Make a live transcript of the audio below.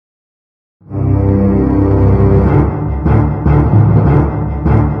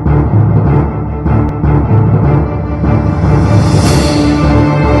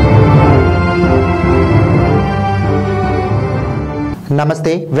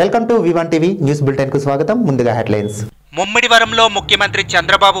నమస్తే welcome to V1tv news bulletin కు స్వాగతం ముందుగా హెడ్లైన్స్ ముమ్మిడివరంలో ముఖ్యమంత్రి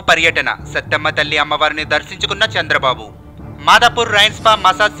చంద్రబాబు పర్యటన సత్తెమ్మ తల్లి అమ్మవారిని దర్శించుకున్న Chandrababu Madhapur rain spa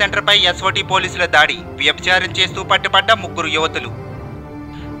massage centre పై ఎస్ఓటీ పోలీసుల దాడి వ్యభిచారం చేస్తూ పట్టుబడ్డ 3 యువతులు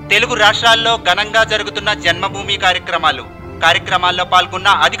తెలుగు రాష్ట్రాల్లో ఘనంగా జరుగుతున్న జన్మభూమి కార్యక్రమాల్లో పాల్గొన్న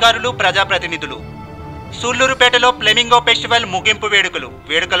అధికారులు ప్రజాప్రతినిధులు సూళ్లూరుపేటలో ఫ్లెమింగో ఫెస్టివల్ ముగింపు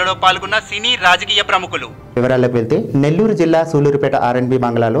వేడుకలలో పాల్గొన్న సినీ రాజకీయ ప్రముఖులు వివరాలకు వెళ్తే నెల్లూరు జిల్లా సూళ్లూరుపేట ఆర్ఎన్బి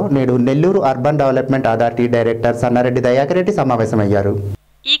బంగ్లాలో నేడు Nellore urban development authority director Sannareddy Dayakar Reddy సమావేశమయ్యారు.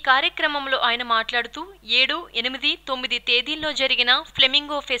 ఈ కార్యక్రమంలో ఆయన మాట్లాడుతూ 7, 8, 9 తేదీల్లో జరిగిన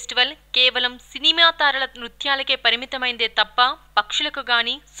ఫ్లెమింగో ఫెస్టివల్ కేవలం సినిమా తారల నృత్యాలకే పరిమితమైందే తప్ప పక్షులకు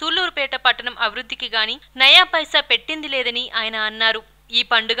గాని సూళ్లూరుపేట పట్టణం అభివృద్ధికి గాని నయా పైసా పెట్టింది లేదని ఆయన అన్నారు. ఈ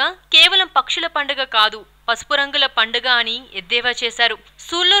పండుగ కేవలం పక్షుల పండుగ కాదు, పసుపు రంగుల పండుగ అని ఎద్దేవా చేశారు.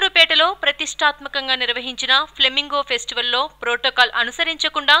 సూళ్లూరుపేటలో ప్రతిష్టాత్మకంగా నిర్వహించిన ఫ్లెమింగో ఫెస్టివల్లో ప్రోటోకాల్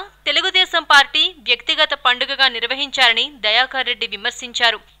అనుసరించకుండా తెలుగుదేశం పార్టీ వ్యక్తిగత పండుగగా నిర్వహించారని దయాకర్ రెడ్డి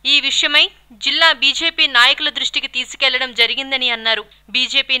విమర్శించారు. ఈ విషయమై జిల్లా బీజేపీ నాయకుల దృష్టికి తీసుకెళ్లడం జరిగిందని అన్నారు.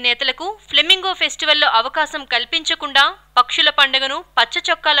 బీజేపీ నేతలకు ఫ్లెమింగో ఫెస్టివల్లో అవకాశం కల్పించకుండా పక్షుల పండుగను పచ్చ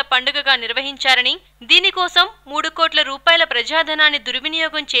చొక్కాల పండుగగా నిర్వహించారని, దీనికోసం 3 కోట్ల రూపాయల ప్రజాధనాన్ని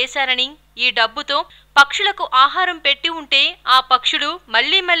దుర్వినియోగం చేశారని, ఈ డబ్బుతో పక్షులకు ఆహారం పెట్టి ఉంటే ఆ పక్షులు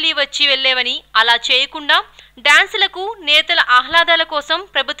మళ్లీ వచ్చి వెళ్లేవని, అలా చేయకుండా డాన్సులకు నేతల ఆహ్లాదాల కోసం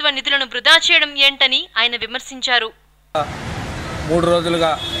ప్రభుత్వ నిధులను వృధా చేయడం ఏంటని ఆయన విమర్శించారు. 3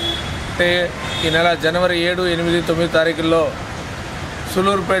 రోజులుగా అంటే ఈ నెల జనవరి 7, 8, 9 తారీఖుల్లో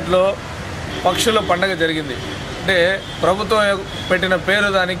సూళ్లూరుపేటలో పక్షుల పండుగ జరిగింది. అంటే ప్రభుత్వం పెట్టిన పేరు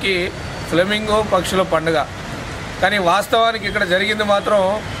దానికి ఫ్లెమింగో పక్షుల పండుగ, కానీ వాస్తవానికి ఇక్కడ జరిగింది మాత్రం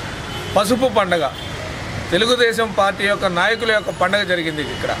పసుపు పండుగ. తెలుగుదేశం పార్టీ యొక్క నాయకుల యొక్క పండుగ జరిగింది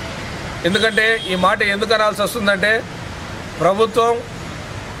ఇక్కడ. ఎందుకంటే ఈ మాట ఎందుకు అనాల్సి వస్తుందంటే, ప్రభుత్వం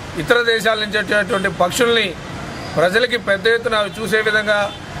ఇతర దేశాల నుంచి వచ్చేటువంటి పక్షుల్ని ప్రజలకి పెద్ద ఎత్తున చూసే విధంగా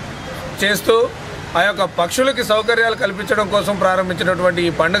చేస్తూ ఆ యొక్క పక్షులకి సౌకర్యాలు కల్పించడం కోసం ప్రారంభించినటువంటి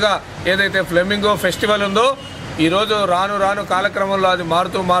ఈ పండుగ ఏదైతే ఫ్లెమింగో ఫెస్టివల్ ఉందో, ఈరోజు రాను కాలక్రమంలో అది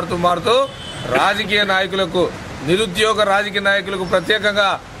మారుతూ రాజకీయ నాయకులకు, నిరుద్యోగ రాజకీయ నాయకులకు ప్రత్యేకంగా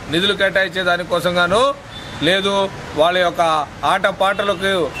నిధులు కేటాయించే దానికోసంగాను లేదు, వాళ్ళ యొక్క ఆట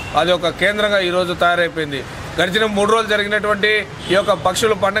పాటలకు అది ఒక కేంద్రంగా ఈరోజు తయారైపోయింది. గడిచిన 3 రోజులు జరిగినటువంటి ఈ యొక్క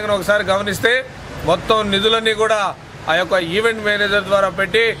పక్షుల పండుగను ఒకసారి గమనిస్తే మొత్తం నిధులన్నీ కూడా ఆ యొక్క ఈవెంట్ మేనేజర్ ద్వారా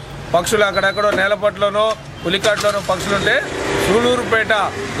పెట్టి పక్షులు అక్కడెక్కడో నేలపట్లోనో పులికాట్లోనో పక్షులుంటే సూళ్లూరుపేట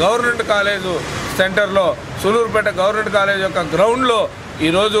గవర్నమెంట్ కాలేజు సెంటర్లో, సూళ్లూరుపేట గవర్నమెంట్ కాలేజ్ యొక్క గ్రౌండ్లో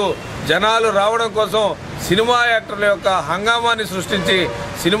ఈరోజు జనాలు రావడం కోసం సినిమా యాక్టర్ల యొక్క హంగామాన్ని సృష్టించి,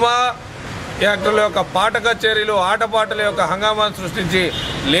 సినిమా యాక్టర్ల యొక్క పాట కచేరీలు, ఆటపాటల యొక్క హంగామాన్ని సృష్టించి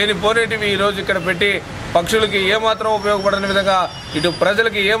లేనిపోనేటివి ఈరోజు ఇక్కడ పెట్టి పక్షులకి ఏమాత్రం ఉపయోగపడని విధంగా, ఇటు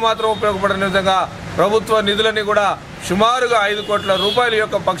ప్రజలకి ఏమాత్రం ఉపయోగపడని విధంగా ప్రభుత్వ నిధులన్నీ కూడా సుమారుగా 5 కోట్ల రూపాయల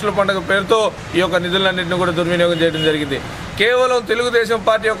యొక్క పక్షుల పండుగ పేరుతో ఈ యొక్క నిధులన్నింటినీ కూడా దుర్వినియోగం చేయడం జరిగింది. కేవలం తెలుగుదేశం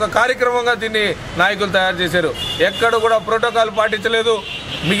పార్టీ యొక్క కార్యక్రమంగా దీన్ని నాయకులు తయారు చేశారు. ఎక్కడ కూడా ప్రోటోకాల్ పాటించలేదు.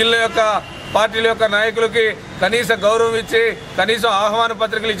 మిగిలిన యొక్క పార్టీల యొక్క నాయకులకి కనీస గౌరవం ఇచ్చి కనీసం ఆహ్వాన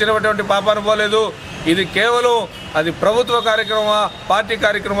పత్రికలు ఇచ్చినటువంటి పాపాన పోలేదు. ఇది కేవలం అది ప్రభుత్వ కార్యక్రమా, పార్టీ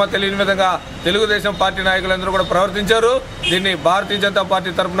కార్యక్రమా తెలియని విధంగా తెలుగుదేశం పార్టీ నాయకులందరూ కూడా ప్రవర్తించారు. దీన్ని భారతీయ జనతా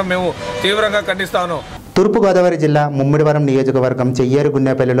పార్టీ తరఫున మేము తీవ్రంగా ఖండిస్తాను. తూర్పుగోదావరి జిల్లా ముమ్మిడివరం నియోజకవర్గం చెయ్యేరు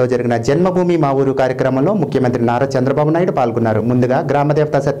గున్నెపల్లిలో జరిగిన జన్మభూమి మా ఊరు కార్యక్రమంలో ముఖ్యమంత్రి నారా చంద్రబాబు నాయుడు పాల్గొన్నారు. ముందుగా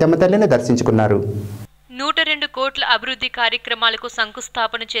గ్రామదేవత సత్తెమ్మ తల్లిని దర్శించుకున్నారు. 102 కోట్ల అభివృద్ధి కార్యక్రమాలకు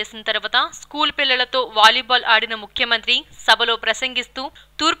శంకుస్థాపన చేసిన తర్వాత స్కూల్ పిల్లలతో వాలీబాల్ ఆడిన ముఖ్యమంత్రి సభలో ప్రసంగిస్తూ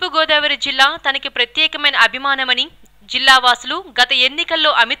తూర్పుగోదావరి జిల్లా తనకి ప్రత్యేకమైన అభిమానమని, జిల్లావాసులు గత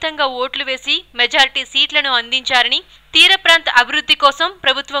ఎన్నికల్లో అమితంగా ఓట్లు వేసి మెజారిటీ సీట్లను అందించారని, తీర ప్రాంత అభివృద్ధి కోసం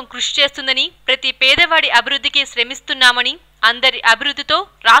ప్రభుత్వం కృషి చేస్తుందని, ప్రతి పేదవాడి అభివృద్ధికి శ్రమిస్తున్నామని, అందరి అభివృద్ధితో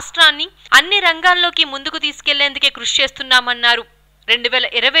రాష్ట్రాన్ని అన్ని రంగాల్లోకి ముందుకు తీసుకెళ్లేందుకే కృషి చేస్తున్నామన్నారు.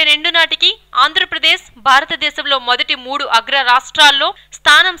 2022 నాటికి ఆంధ్రప్రదేశ్ భారతదేశంలో మొదటి 3 అగ్ర రాష్ట్రాల్లో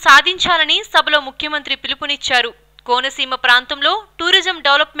స్థానం సాధించాలని సభలో ముఖ్యమంత్రి పిలుపునిచ్చారు. కోనసీమ ప్రాంతంలో టూరిజం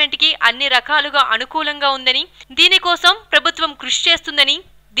డెవలప్మెంట్ కి అన్ని రకాలుగా అనుకూలంగా ఉందని, దీనికోసం ప్రభుత్వం కృషి చేస్తుందని,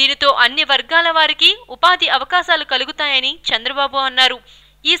 దీనితో అన్ని వర్గాల వారికి ఉపాధి అవకాశాలు కలుగుతాయని చంద్రబాబు అన్నారు.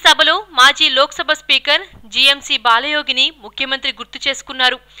 ఈ సభలో మాజీ లోక్సభ స్పీకర్ జీఎంసీ బాలయోగిని ముఖ్యమంత్రి గుర్తు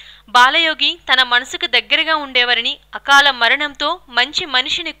చేసుకున్నారు. బాలయోగి తన మనసుకు దగ్గరగా ఉండేవారని, అకాల మరణంతో మంచి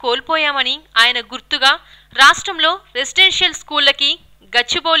మనిషిని కోల్పోయామని ఆయన గుర్తుగా రాష్ట్రంలో రెసిడెన్షియల్ స్కూళ్లకి,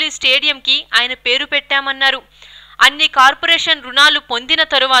 గచ్చిబౌలి స్టేడియంకి ఆయన పేరు పెట్టామన్నారు. అన్ని కార్పొరేషన్ రుణాలు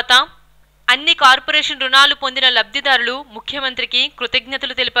పొందిన లబ్ధిదారులు ముఖ్యమంత్రికి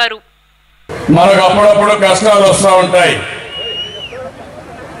కృతజ్ఞతలు తెలిపారు. మనకు అప్పుడప్పుడు కష్టాలు వస్తూ ఉంటాయి.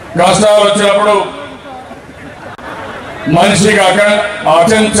 కష్టాలు వచ్చినప్పుడు మనిషికి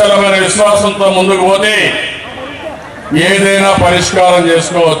అచంచలమైన విశ్వాసంతో ముందుకు పోతే ఏదైనా పరిష్కారం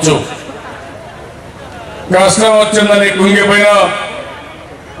చేసుకోవచ్చు. కష్టం వచ్చిందని కుంగిపోయినా,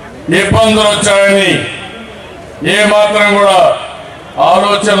 ఇబ్బందులు వచ్చాయని ఏమాత్రం కూడా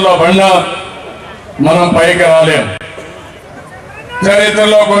ఆలోచనలో పడినా మనం పైకి రాలేం.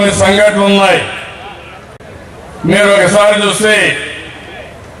 చరిత్రలో కొన్ని సంఘటనలు ఉన్నాయి. మీరు ఒకసారి చూస్తే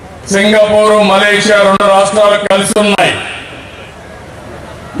సింగపూర్, మలేషియా 2 రాష్ట్రాలు కలిసి ఉన్నాయి.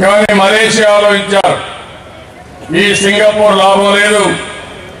 కానీ మలేషియా ఆలోచించారు, ఈ సింగపూర్ లాభం లేదు,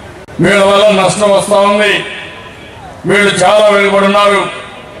 వీళ్ళ వల్ల నష్టం వస్తూ ఉంది, వీళ్ళు చాలా వెలువడున్నారు,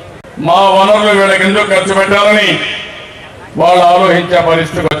 మా వనరులు వీళ్ళకి ఎందుకు ఖర్చు పెట్టాలని వాళ్ళు ఆలోచించే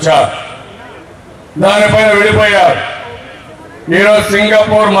పరిస్థితికి వచ్చారు. దానిపైన విడిపోయారు. ఈరోజు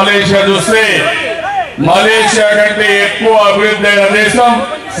సింగపూర్, మలేషియా చూస్తే మలేషియా కంటే ఎక్కువ అభివృద్ధి అయిన దేశం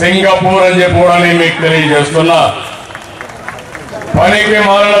సింగపూర్ అని చెప్పి కూడా నేను మీకు తెలియజేస్తున్నా. పనికి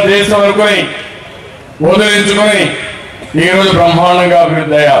మారిన దేశం అనుకుని వదిలించుకొని ఈరోజు బ్రహ్మాండంగా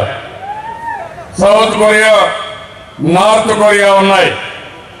అభివృద్ధి అయ్యారు. సౌత్ కొరియా, నార్త్ కొరియా ఉన్నాయి.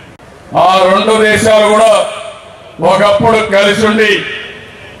 ఆ 2 దేశాలు కూడా ఒకప్పుడు కలిసి ఉండి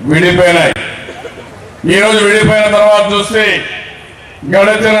విడిపోయినాయి. ఈరోజు విడిపోయిన తర్వాత చూస్తే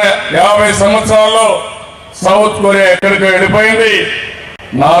గడిచిన 50 సంవత్సరాల్లో సౌత్ కొరియా ఎక్కడికి వెళ్ళిపోయింది,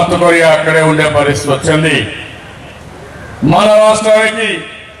 నార్త్ కొరియా అక్కడే ఉండే పరిస్థితి వచ్చింది. మన రాష్ట్రానికి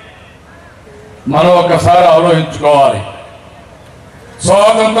మనం ఒక్కసారి ఆలోచించుకోవాలి.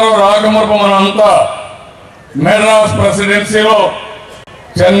 స్వాతంత్రం రాకమునుపు మనంతా మెడ్రాస్ ప్రెసిడెన్సీలో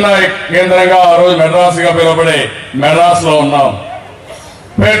చెన్నై కేంద్రంగా ఆ రోజు మెడ్రాస్గా పిలువబడే మెడ్రాస్లో ఉన్నాం.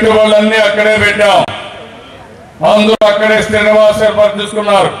 పెట్టుబడులన్నీ అక్కడే పెట్టాం. అందరూ అక్కడే స్థిర నివాసం ఏర్పాటు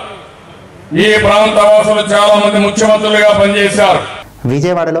చేసుకున్నారు. ఈ ప్రాంత వాసులు చాలా మంది ముఖ్యమంత్రులుగా పనిచేశారు.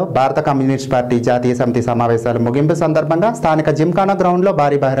 విజయవాడలో భారత కమ్యూనిస్ట్ పార్టీ జాతీయ సమితి సమావేశాల ముగింపు సందర్భంగా స్థానిక జిమ్ఖానా గ్రౌండ్లో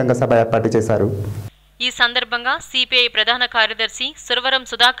భారీ బహిరంగ సభ ఏర్పాటు చేశారు. ఈ సందర్భంగా సిపిఐ ప్రధాన కార్యదర్శి సురవరం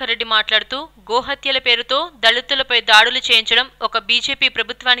సుధాకర్ రెడ్డి మాట్లాడుతూ గోహత్యల పేరుతో దళితులపై దాడులు చేయించడం ఒక బీజేపీ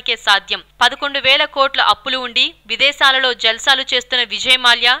ప్రభుత్వానికే సాధ్యం. 11,000 కోట్ల అప్పులు ఉండి విదేశాలలో జల్సాలు చేస్తున్న విజయ్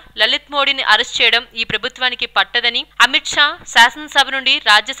మాల్యా, లలిత్ మోడీని అరెస్ట్ చేయడం ఈ ప్రభుత్వానికి పట్టదని, అమిత్ షా శాసనసభ నుండి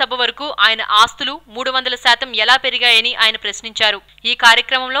రాజ్యసభ వరకు ఆయన ఆస్తులు 300% ఎలా పెరిగాయని ఆయన ప్రశ్నించారు. ఈ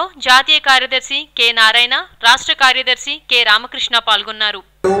కార్యక్రమంలో జాతీయ కార్యదర్శి కె నారాయణ, రాష్ట్ర కార్యదర్శి కె రామకృష్ణ పాల్గొన్నారు.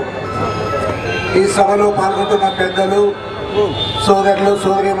 ఈ సభలో పాల్గొంటున్న పెద్దలు, సోదరులు,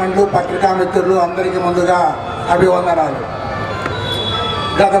 సోదరీమణులు, పత్రికా మిత్రులు అందరికీ ముందుగా అభివందనాలు.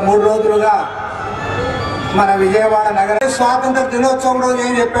 గత 3 రోజులుగా మన విజయవాడ నగర స్వాతంత్ర దినోత్సవం రోజు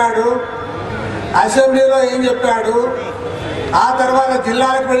ఏం చెప్పాడు, అసెంబ్లీలో ఏం చెప్పాడు, ఆ తర్వాత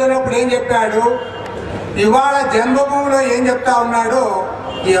జిల్లాలకు వెళ్ళినప్పుడు ఏం చెప్పాడు, ఇవాళ జన్మభూమిలో ఏం చెప్తా ఉన్నాడో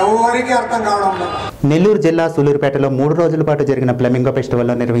ఎవరికి అర్థం కావడం లేదు. నెల్లూరు జిల్లా సూలూరుపేటలో 3 రోజుల పాటు జరిగిన ఫ్లెమింగో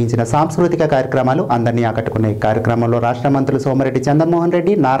ఫెస్టివల్లో నిర్వహించిన సాంస్కృతిక కార్యక్రమాలు అందరినీ ఆకట్టుకున్నాయి. కార్యక్రమంలో రాష్ట్ర మంత్రులు సోమిరెడ్డి చంద్రమోహన్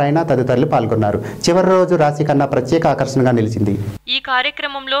రెడ్డి, నారాయణ తదితరులు పాల్గొన్నారు. చివరి రోజు రాశి కన్నా ప్రత్యేక ఆకర్షణగా నిలిచింది. ఈ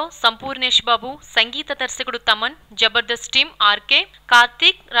కార్యక్రమంలో సంపూర్ణేష్ బాబు, సంగీత దర్శకుడు తమన్, జబర్దస్త్ టీం ఆర్కే,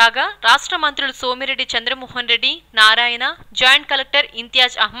 కార్తీక్, రాగా, రాష్ట్ర మంత్రులు Somireddy Chandramohan Reddy, Narayana, joint collector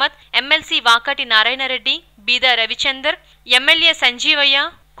Imtiaz Ahmed, MLC Vakati Narayana Reddy, బీదా రవిచందర్, ఎమ్మెల్యే సంజీవయ్య,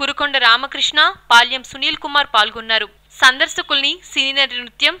 కురుకొండ రామకృష్ణ, పాల్యం సునీల్ కుమార్ పాల్గొన్నారు. సందర్శకుల్ని సినీ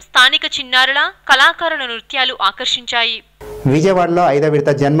నృత్యం, స్థానిక చిన్నారుల, కళాకారుల నృత్యాలు ఆకర్షించాయి. విజయవాడలో 5వ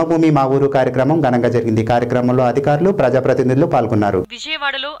విడత జన్మభూమి మా ఊరు కార్యక్రమం ఘనంగా జరిగింది. కార్యక్రమంలో అధికారులు, ప్రజాప్రతినిధులు పాల్గొన్నారు.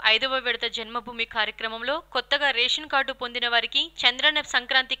 విజయవాడలో 5వ విడత జన్మభూమి కార్యక్రమంలో కొత్తగా రేషన్ కార్డు పొందిన వారికి చంద్రన్న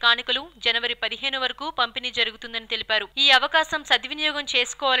సంక్రాంతి కానుకలు జనవరి 15 వరకు పంపిణీ జరుగుతుందని తెలిపారు. ఈ అవకాశం సద్వినియోగం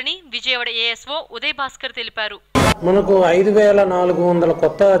చేసుకోవాలని విజయవాడ ఏఎస్ఓ ఉదయ్ భాస్కర్ తెలిపారు. మనకు 5,400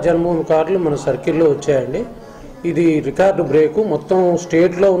 కొత్త జన్మభూమి కార్డులు మన సర్కిల్లో వచ్చాయండి. ఇది రికార్డు బ్రేక్. మొత్తం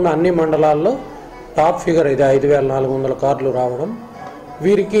స్టేట్లో ఉన్న అన్ని మండలాల్లో టాప్ ఫిగర్ ఇది 5,400 కార్డులు రావడం.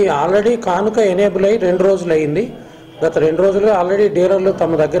 వీరికి ఆల్రెడీ కానుక ఎనేబుల్ అయ్యి 2 రోజులు అయింది. గత 2 రోజులుగా ఆల్రెడీ డీలర్లు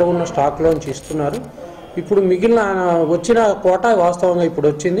తమ దగ్గర ఉన్న స్టాక్లోంచి ఇస్తున్నారు. ఇప్పుడు మిగిలిన వచ్చిన కోటా వాస్తవంగా ఇప్పుడు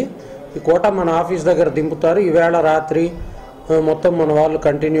వచ్చింది. ఈ కోటా మన ఆఫీస్ దగ్గర దింపుతారు. ఈవేళ రాత్రి మొత్తం మన వాళ్ళు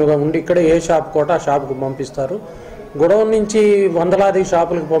కంటిన్యూగా ఉండి ఇక్కడ ఏ షాప్ కోటా ఆ షాప్కు పంపిస్తారు. గొడౌన్ నుంచి వందలాది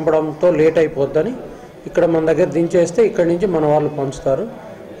షాపులకు పంపడంతో లేట్ అయిపోద్దని ఇక్కడ మన దగ్గర దించేస్తే ఇక్కడి నుంచి మన వాళ్ళు పంచుతారు.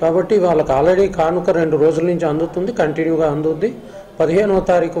 కాబట్టి వాళ్ళకి ఆల్రెడీ కానుక 2 రోజుల నుంచి అందుతుంది, కంటిన్యూగా అందుద్ది. 15వ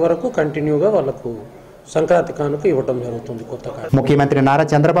తారీఖు వరకు కంటిన్యూగా వాళ్ళకు సంక్రాంతి కానుక ఇవ్వడం జరుగుతుంది కొత్త కారు. ముఖ్యమంత్రి నారా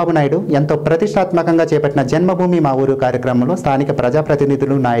చంద్రబాబు నాయుడు ఎంతో ప్రతిష్టాత్మకంగా చేపట్టిన జన్మభూమి మా ఊరు కార్యక్రమంలో స్థానిక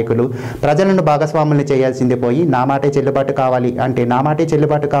ప్రజాప్రతినిధులు, నాయకులు ప్రజలను భాగస్వాముల్ని చేయాల్సింది పోయి నా మాటే చెల్లుబాటు కావాలి అంటే నా మాటే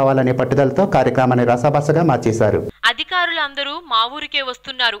చెల్లుబాటు కావాలనే పట్టుదలతో కార్యక్రమాన్ని రసబసగా మార్చేశారు. అధికారులందరూ మా ఊరికే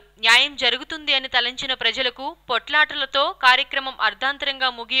వస్తున్నారు, న్యాయం జరుగుతుంది అని తలంచిన ప్రజలకు పొట్లాటలతో కార్యక్రమం అర్ధాంతరంగా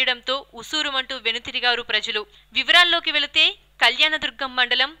ముగియడంతో ఉసూరుమంటూ వెనుతిరిగారు ప్రజలు. వివరాల్లోకి వెళితే కళ్యాణదుర్గం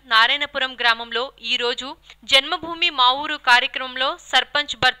మండలం నారాయణపురం గ్రామంలో ఈ రోజు జన్మభూమి మా ఊరు కార్యక్రమంలో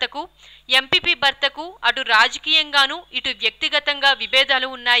సర్పంచ్ భర్తకు, ఎంపీపీ భర్తకు అటు రాజకీయంగానూ ఇటు వ్యక్తిగతంగా విభేదాలు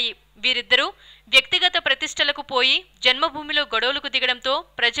ఉన్నాయి. వీరిద్దరూ వ్యక్తిగత ప్రతిష్టలకు పోయి జన్మభూమిలో గొడవలకు దిగడంతో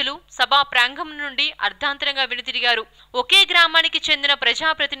ప్రజలు సభా ప్రాంగణం నుండి అర్ధాంతరంగా వెనుతిరిగారు. ఒకే గ్రామానికి చెందిన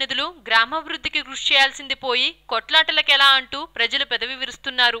ప్రజాప్రతినిధులు గ్రామాభివృద్ధికి కృషి చేయాల్సింది పోయి కొట్లాటలకెలా అంటూ ప్రజలు పెదవి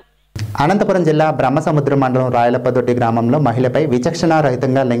విరుస్తున్నారు. అనంతపురం జిల్లా బ్రహ్మసముద్రం మండలం రాయలప్పదొడ్డి గ్రామంలో మహిళపై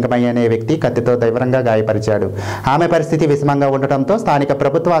విచక్షణారహితంగా లింగమయ్య అనే వ్యక్తి కత్తితో తీవ్రంగా గాయపరిచాడు. ఆమె పరిస్థితి విషమంగా ఉండటంతో స్థానిక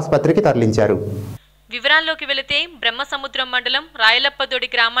ప్రభుత్వ ఆసుపత్రికి తరలించారు. వివరాల్లోకి వెళితే బ్రహ్మసముద్రం మండలం రాయలప్పదొడి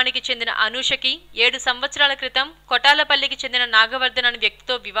గ్రామానికి చెందిన అనూషకి 7 సంవత్సరాల క్రితం కొటాలపల్లికి చెందిన నాగవర్ధన్ అనే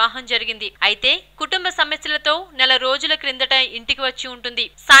వ్యక్తితో వివాహం జరిగింది. అయితే కుటుంబ సమస్యలతో నెల రోజుల క్రిందట ఇంటికి వచ్చి ఉంటుంది.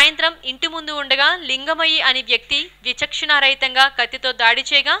 సాయంత్రం ఇంటి ముందు ఉండగా లింగమయ్యి అనే వ్యక్తి విచక్షణారహితంగా కత్తితో దాడి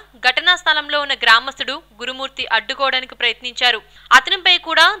చేయగా ఘటనా స్థలంలో ఉన్న గ్రామస్తుడు గురుమూర్తి అడ్డుకోవడానికి ప్రయత్నించారు. అతనిపై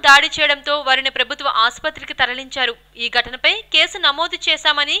కూడా దాడి చేయడంతో వారిని ప్రభుత్వ ఆసుపత్రికి తరలించారు. ఈ ఘటనపై కేసు నమోదు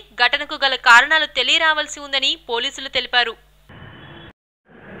చేశామని, ఘటనకు గల కారణాలు రావాల్సి ఉందని పోలీసులు తెలిపారు.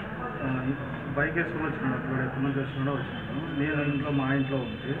 బైక్ వేసుకుని వచ్చినాడు, ఎక్కడి నుంచి వచ్చినాడో వచ్చినాడు. నేను ఇంట్లో మా ఇంట్లో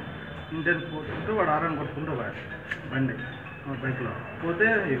ఉంటే ఇంటికి పోతుంటే వాడు ఆరాన్ని కొట్టుకుంటూ పోయాడు బండి బైక్లో పోతే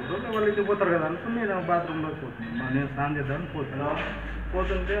ఎవరో వాళ్ళు ఇంటికి పోతారు కదా అనుకుని నేను బాత్రూంలోకి పోతున్నాను. నేను స్నానం చేద్దామని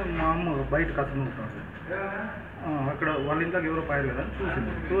పోతుంటే మా అమ్మ బయట కసలు ఉంటుంది. అక్కడ వాళ్ళ ఇంట్లోకి ఎవరో పోయారు కదా అని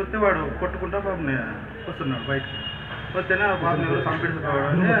చూసింది. చూస్తే వాడు కొట్టుకుంటా బాబుని వస్తున్నాడు బయటకి. వస్తేనే బాబుని ఎవరు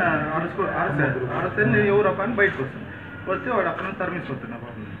చంపేసుకోవడం అరిస్తే నేను ఎవరు అని బయటకు వస్తాను. వస్తే వాడు అక్కడ నుంచి తరిమిస్తున్నా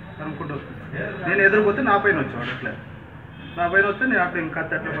బాబుని తరుముకుంటూ వస్తున్నాను. నేను ఎదురుపోతే నా పైన వచ్చేవాడు. అట్లా నా పైన వస్తే నేను అక్కడ ఇంకా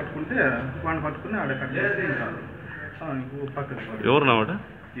అట్లా పట్టుకుంటే వాడిని పట్టుకుని ఆడ కట్ చేసి ఇంకా పక్కన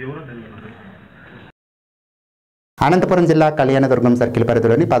ఎవరో తెలియదు. అనంతపురం జిల్లా కళ్యాణదుర్గం సర్కిల్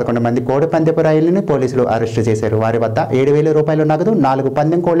పరిధిలోని 11 మంది కోడి పందెపు రాయులను పోలీసులు అరెస్టు చేశారు. వారి వద్ద 7,000 రూపాయల నగదు, 4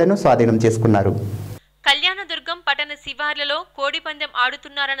 పందెం కోళ్లను స్వాధీనం చేసుకున్నారు. కళ్యాణదుర్గం పట్టణ శివార్లలో కోడి పందెం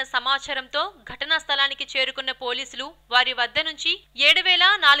ఆడుతున్నారన్న సమాచారంతో ఘటనా స్థలానికి చేరుకున్న పోలీసులు వారి వద్ద నుంచి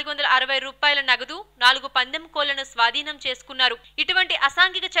 7,460 రూపాయల నగదు, 4 పందెం కోళ్లను స్వాధీనం చేసుకున్నారు. ఇటువంటి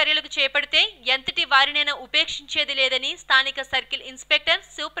అసాంఘిక చర్యలకు చేపడితే ఎంతటి వారినైనా ఉపేక్షించేది లేదని స్థానిక సర్కిల్ ఇన్స్పెక్టర్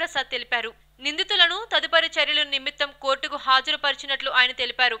శివప్రసాద్ తెలిపారు. నిందితులను తదుపరి చర్యల నిమిత్తం కోర్టుకు హాజరుపరిచినట్లు ఆయన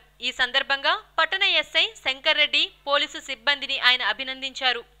తెలిపారు. ఈ సందర్భంగా పట్టణ ఎస్ఐ శంకర్ రెడ్డి పోలీసు సిబ్బందిని ఆయన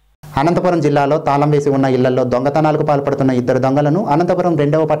అభినందించారు. అనంతపురం జిల్లాలో తాళం వేసి ఉన్న ఇళ్లలో దొంగతనాలకు పాల్పడుతున్న 2 దొంగలను అనంతపురం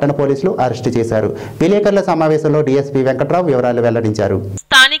 2వ పట్టణ పోలీసులు అరెస్టు చేశారు. విలేకరుల సమావేశంలో డీఎస్పీ వెంకట్రావు వివరాలు వెల్లడించారు.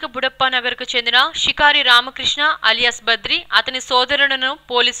 స్థానిక బుడప్ప నగర్ కు చెందిన షికారి రామకృష్ణ అలియాస్ బద్రి, అతని సోదరులను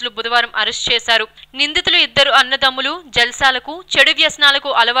పోలీసులు బుధవారం అరెస్ట్ చేశారు. నిందితులు 2 అన్నదమ్ములు జల్సాలకు, చెడు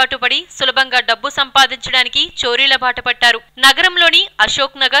వ్యసనాలకు అలవాటు పడి సులభంగా డబ్బు సంపాదించడానికి చోరీల బాట పట్టారు. నగరంలోని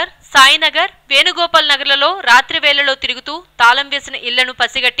అశోక్ నగర్, సాయినగర్, వేణుగోపాల్ నగర్లలో రాత్రి వేళలో తిరుగుతూ తాళం వేసిన ఇళ్లను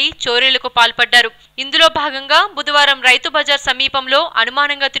పసిగట్టి చోరీలకు పాల్పడ్డారు. ఇందులో భాగంగా బుధవారం రైతు బజార్ సమీపంలో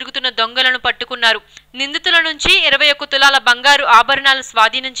అనుమానంగా తిరుగుతున్న దొంగలను పట్టుకున్నారు. నిందితుల నుంచి 21 తులాల బంగారు ఆభరణాలు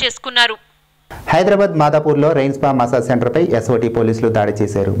స్వాధీనం చేసుకున్నారు. Hyderabad మాదాపూర్లో rain spa massage సెంటర్పై SOT పోలీసులు దాడి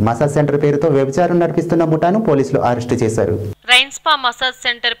చేశారు. మసాజ్ సెంటర్ పేరుతో వ్యభిచారం నడిపిస్తున్న ముఠాను పోలీసులు అరెస్టు చేశారు. రెయిన్ స్పా మసాజ్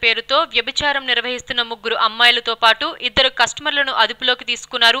సెంటర్ పేరుతో వ్యభిచారం నిర్వహిస్తున్న 3 అమ్మాయిలతో పాటు 2 కస్టమర్లను అదుపులోకి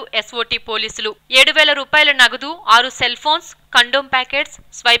తీసుకున్నారు ఎస్ఓటీ పోలీసులు. 7,000 రూపాయల నగదు, 6 cell phones, condom packets,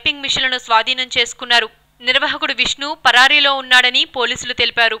 swiping మిషన్లను స్వాధీనం చేసుకున్నారు. నిర్వాహకుడు విష్ణు పరారీలో ఉన్నాడని పోలీసులు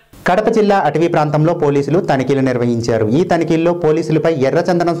తెలిపారు. కడప జిల్లా అటవీ ప్రాంతంలో పోలీసులు తనిఖీలు నిర్వహించారు. ఈ తనిఖీల్లో పోలీసులపై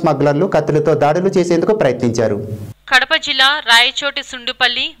ఎర్రచందనం స్మగ్లర్లు కత్తులతో దాడులు చేసేందుకు ప్రయత్నించారు. కడప జిల్లా రాయచోటి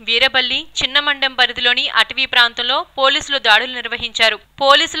సుండుపల్లి, వీరబల్లి, చిన్నమండం పరిధిలోని అటవీ ప్రాంతంలో పోలీసులు దాడులు నిర్వహించారు.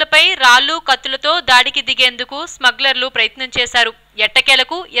 పోలీసులపై రాళ్లు, కత్తులతో దాడికి దిగేందుకు స్మగ్లర్లు ప్రయత్నం చేశారు.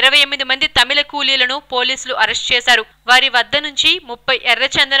 ఎట్టకేలకు 28 మంది తమిళ కూలీలను పోలీసులు అరెస్ట్ చేశారు. వారి వద్ద నుంచి 30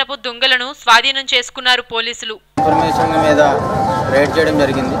 ఎర్రచందనపు దుంగలను స్వాధీనం చేసుకున్నారు పోలీసులు. ఇన్ఫర్మేషన్ మీద రైడ్ చేయడం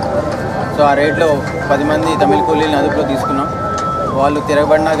జరిగింది. సో ఆ రైడ్లో 10 మంది తమిళ కూలీలను అదుపులో తీసుకున్నాం. వాళ్ళు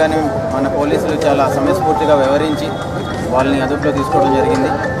తిరగబడినా కానీ మన పోలీసులు చాలా సమయస్ఫూర్తిగా వ్యవహరించి వాళ్ళని అదుపులో తీసుకోవడం జరిగింది.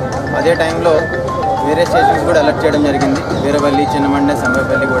 అదే టైంలో వేరే స్టేషన్స్ కూడా అలర్ట్ చేయడం జరిగింది, వీరవల్లి, చిన్నమండే,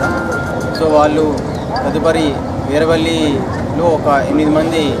 సంబేపల్లి కూడా. సో వాళ్ళు తదుపరి వీరవల్లిలో ఒక 8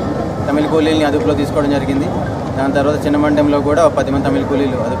 మంది తమిళ కూలీలని అదుపులో తీసుకోవడం జరిగింది. దాని తర్వాత చిన్నమండెంలో కూడా 10 మంది తమిళ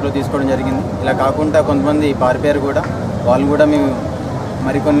కూలీలు అదుపులో తీసుకోవడం జరిగింది. ఇలా కాకుండా కొంతమంది పారిపోయారు కూడా, వాళ్ళు కూడా మేము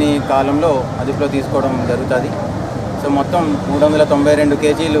మరికొన్ని కాలంలో అదుపులో తీసుకోవడం జరుగుతుంది. సో మొత్తం 392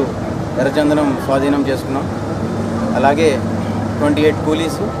 కేజీలు ఎర్రచందనం స్వాధీనం చేసుకున్నాం. అలాగే 28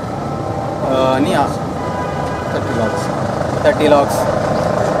 కూలీసు అని 30 లాక్స్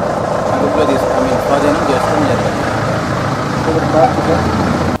అదుపులో స్వాధీనం చేసుకోవడం జరిగింది.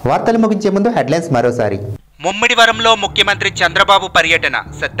 వార్తలు ముగించే ముందు హెడ్లైన్స్ మరోసారి. ముమ్మిడివరంలో ముఖ్యమంత్రి చంద్రబాబు పర్యటన.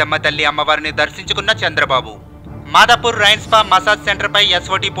 సత్తెమ్మ తల్లి అమ్మవారిని దర్శించుకున్న Chandrababu. Madhapur rain spa massage సెంటర్పై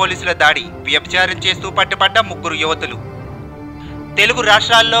SOT పోలీసుల దాడి. వ్యభిచారం చేస్తూ పట్టుపడ్డ 3 యువతులు. తెలుగు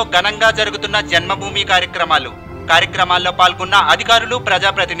రాష్ట్రాల్లో ఘనంగా జరుగుతున్న జన్మభూమి కార్యక్రమాల్లో పాల్గొన్న అధికారులు,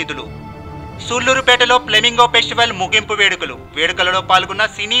 ప్రజాప్రతినిధులు. సూళ్లూరుపేటలో ఫ్లెమింగో ఫెస్టివల్ ముగింపు వేడుకలలో పాల్గొన్న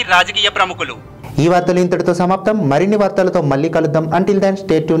సినీ, రాజకీయ ప్రముఖులు. ఈ వార్తలు ఇంతటితో సమాప్తం. మరిన్ని వార్తలతో మళ్ళీ కలుద్దాం. Until then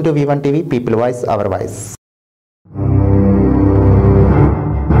stay tune to V1tv, people voice, hour voice.